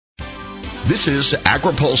This is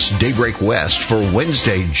AgriPulse Daybreak West for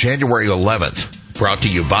Wednesday, January 11th, brought to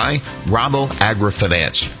you by Rabo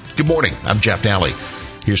AgriFinance. Good morning. I'm Jeff Nally.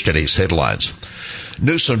 Here's today's headlines.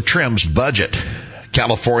 Newsom trims budget.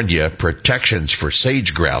 California protections for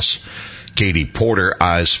sage grouse. Katie Porter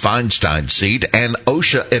eyes Feinstein seat, and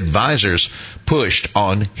OSHA advisors pushed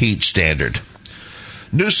on heat standard.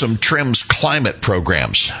 Newsom trims climate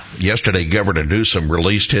programs. Yesterday, Governor Newsom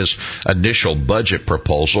released his initial budget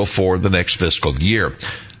proposal for the next fiscal year.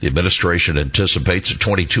 The administration anticipates a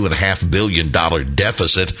 $22.5 billion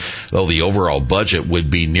deficit, though the overall budget would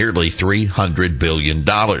be nearly $300 billion.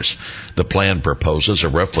 The plan proposes a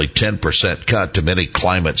roughly 10% cut to many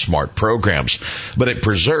climate-smart programs, but it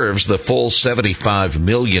preserves the full $75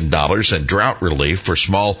 million in drought relief for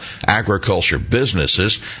small agriculture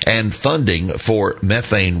businesses and funding for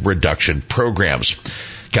methane reduction programs.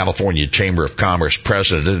 California Chamber of Commerce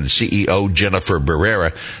President and CEO Jennifer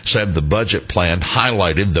Barrera said the budget plan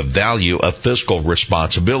highlighted the value of fiscal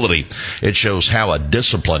responsibility. It shows how a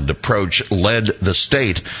disciplined approach led the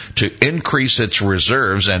state to increase its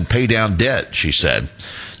reserves and pay down debt, she said.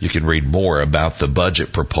 You can read more about the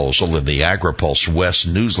budget proposal in the AgriPulse West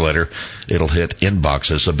newsletter. It'll hit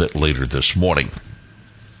inboxes a bit later this morning.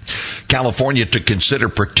 California to consider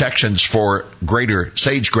protections for greater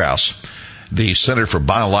sage grouse. The Center for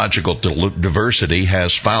Biological Diversity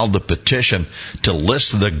has filed a petition to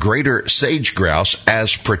list the greater sage grouse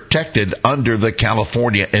as protected under the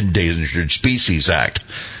California Endangered Species Act.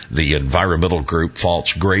 The environmental group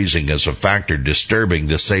faults grazing as a factor disturbing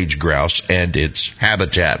the sage grouse and its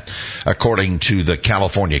habitat. According to the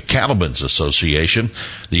California Cattlemen's Association,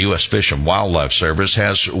 the U.S. Fish and Wildlife Service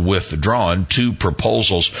has withdrawn 2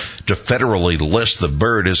 proposals to federally list the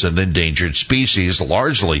bird as an endangered species,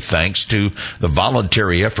 largely thanks to the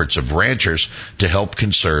voluntary efforts of ranchers to help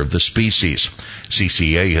conserve the species.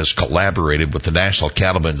 CCA has collaborated with the National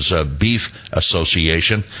Cattlemen's Beef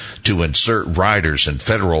Association to insert riders in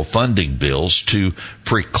federal funding bills to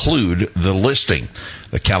preclude the listing.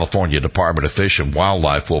 The California Department of Fish and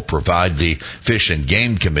Wildlife will provide the Fish and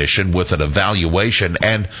Game Commission with an evaluation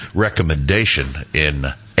and recommendation in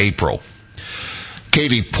April.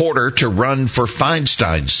 Katie Porter to run for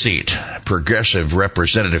Feinstein seat. Progressive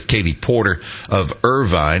Representative Katie Porter of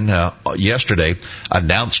Irvine yesterday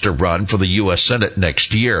announced a run for the U.S. Senate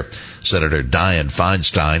next year. Senator Dianne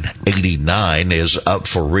Feinstein, 89, is up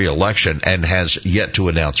for re-election and has yet to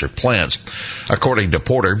announce her plans. According to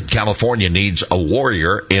Porter, California needs a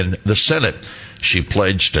warrior in the Senate. She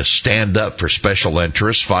pledged to stand up for special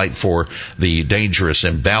interests, fight for the dangerous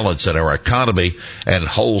imbalance in our economy, and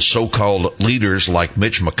hold so-called leaders like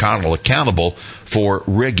Mitch McConnell accountable for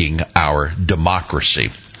rigging our democracy.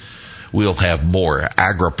 We'll have more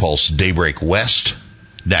AgriPulse Daybreak West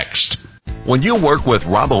next. When you work with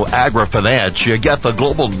Rabo AgriFinance, you get the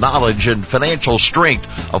global knowledge and financial strength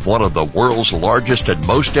of one of the world's largest and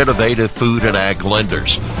most innovative food and ag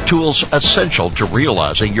lenders. Tools essential to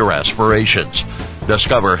realizing your aspirations.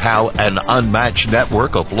 Discover how an unmatched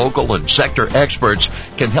network of local and sector experts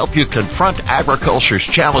can help you confront agriculture's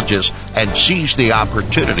challenges and seize the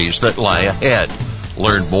opportunities that lie ahead.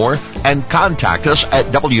 Learn more and contact us at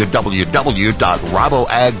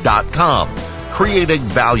www.raboag.com. Creating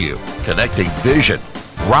value, connecting vision.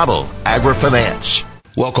 Rabo AgriFinance.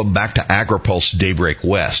 Welcome back to AgriPulse Daybreak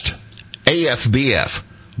West. AFBF,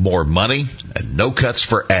 more money and no cuts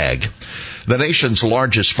for ag. The nation's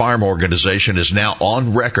largest farm organization is now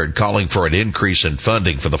on record calling for an increase in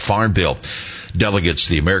funding for the Farm Bill. Delegates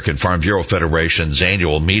to the American Farm Bureau Federation's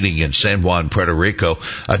annual meeting in San Juan, Puerto Rico,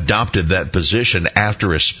 adopted that position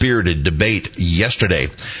after a spirited debate yesterday.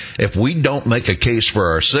 If we don't make a case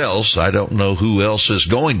for ourselves, I don't know who else is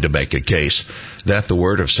going to make a case. That's the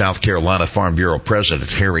word of South Carolina Farm Bureau President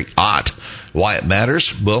Harry Ott. Why it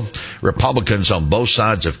matters? Well, Republicans on both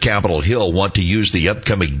sides of Capitol Hill want to use the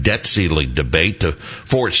upcoming debt ceiling debate to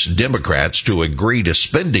force Democrats to agree to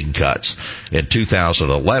spending cuts. In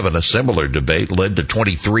 2011, a similar debate led to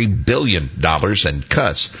 $23 billion in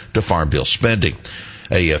cuts to Farm Bill spending.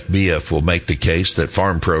 AFBF will make the case that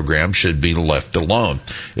farm programs should be left alone.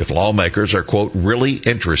 If lawmakers are, quote, really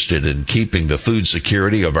interested in keeping the food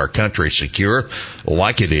security of our country secure,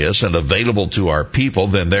 like it is, and available to our people,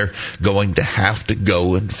 then they're going to have to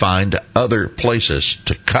go and find other places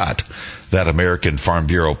to cut. That American Farm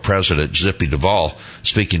Bureau President Zippy Duvall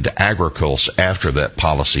speaking to AgriPulse after that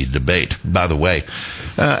policy debate. By the way,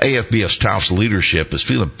 AFBF's Taft's leadership is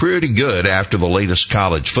feeling pretty good after the latest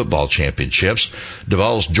college football championships.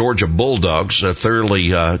 Duvall's Georgia Bulldogs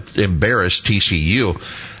thoroughly embarrassed TCU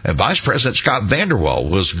And Vice President Scott Vanderwall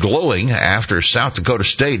was glowing after South Dakota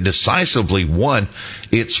State decisively won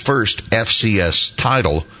its first FCS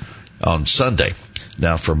title on Sunday.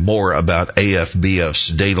 Now, for more about AFBF's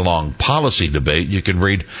day-long policy debate, you can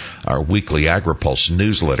read our weekly AgriPulse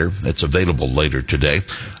newsletter. It's available later today.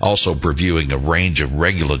 Also previewing a range of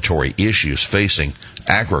regulatory issues facing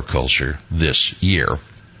agriculture this year.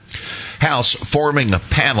 House forming a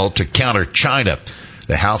panel to counter China.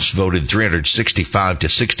 The House voted 365 to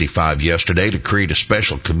 65 yesterday to create a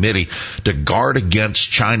special committee to guard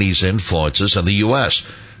against Chinese influences in the U.S.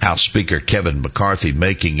 House Speaker Kevin McCarthy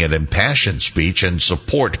making an impassioned speech in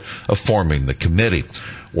support of forming the committee.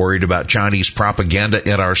 Worried about Chinese propaganda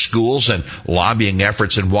in our schools and lobbying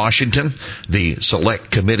efforts in Washington? The Select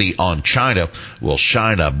Committee on China will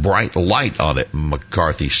shine a bright light on it,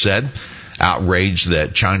 McCarthy said. Outraged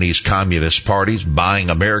that Chinese Communist parties buying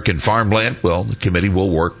American farmland? Well, the committee will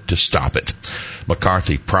work to stop it.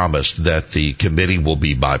 McCarthy promised that the committee will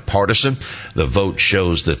be bipartisan. The vote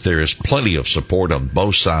shows that there is plenty of support on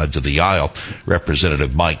both sides of the aisle.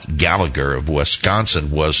 Representative Mike Gallagher of Wisconsin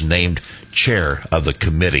was named chair of the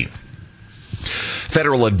committee.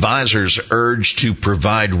 Federal advisors urged to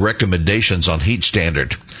provide recommendations on heat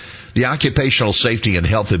standard. The Occupational Safety and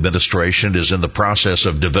Health Administration is in the process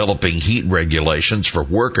of developing heat regulations for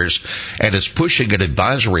workers and is pushing an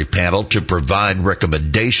advisory panel to provide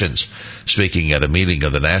recommendations. Speaking at a meeting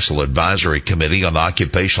of the National Advisory Committee on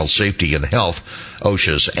Occupational Safety and Health,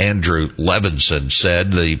 OSHA's Andrew Levinson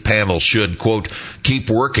said the panel should, quote, keep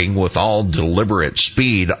working with all deliberate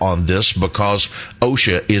speed on this because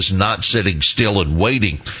OSHA is not sitting still and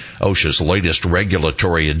waiting. OSHA's latest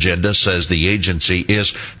regulatory agenda says the agency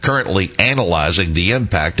is currently analyzing the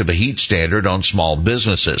impact of a heat standard on small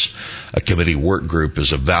businesses. A committee work group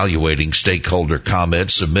is evaluating stakeholder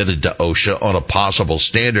comments submitted to OSHA on a possible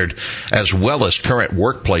standard as well as current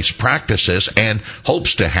workplace practices and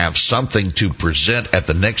hopes to have something to present at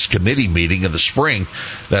the next committee meeting in the spring.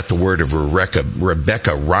 That's the word of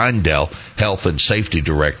Rebecca Reindel, Health and Safety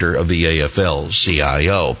Director of the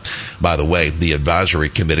AFL-CIO. By the way, the advisory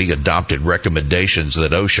committee adopted recommendations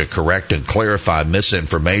that OSHA correct and clarify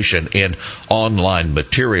misinformation in online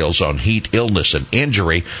materials on heat, illness, and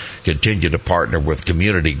injury, continue to partner with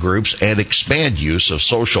community groups, and expand use of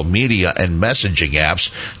social media and messaging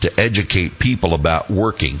apps to educate people about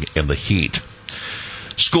working in the heat.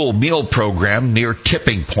 School meal program near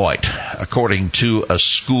tipping point. According to a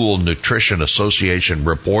School Nutrition Association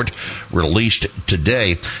report released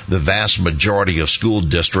today, the vast majority of school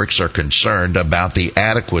districts are concerned about the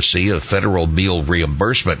adequacy of federal meal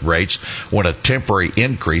reimbursement rates when a temporary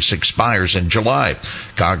increase expires in July.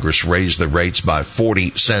 Congress raised the rates by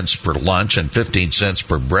 40 cents per lunch and 15 cents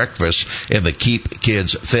per breakfast in the Keep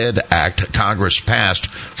Kids Fed Act Congress passed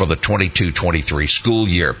for the 22-23 school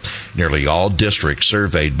year. Nearly all districts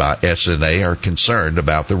surveyed by SNA are concerned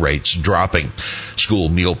about the rates dropping. School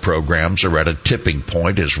meal programs are at a tipping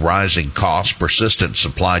point as rising costs, persistent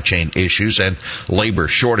supply chain issues, and labor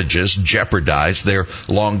shortages jeopardize their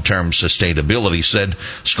long-term sustainability, said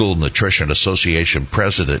School Nutrition Association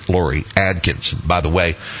President Lori Adkins. By the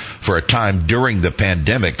way, for a time during the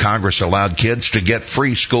pandemic, Congress allowed kids to get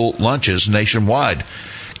free school lunches nationwide.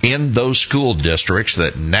 In those school districts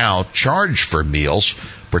that now charge for meals,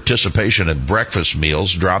 participation in breakfast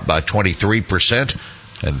meals dropped by 23%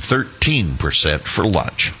 and 13% for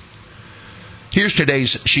lunch. Here's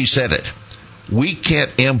today's She Said It. We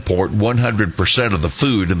can't import 100% of the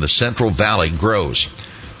food in the Central Valley grows.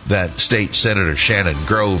 That State Senator Shannon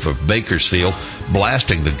Grove of Bakersfield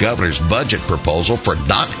blasting the governor's budget proposal for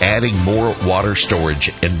not adding more water storage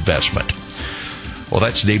investment. Well,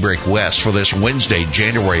 that's Daybreak West for this Wednesday,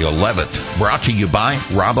 January 11th, brought to you by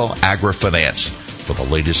Rabo AgriFinance. For the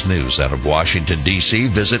latest news out of Washington, D.C.,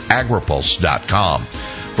 visit agripulse.com.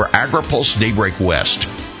 For AgriPulse Daybreak West,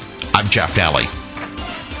 I'm Jeff Nally.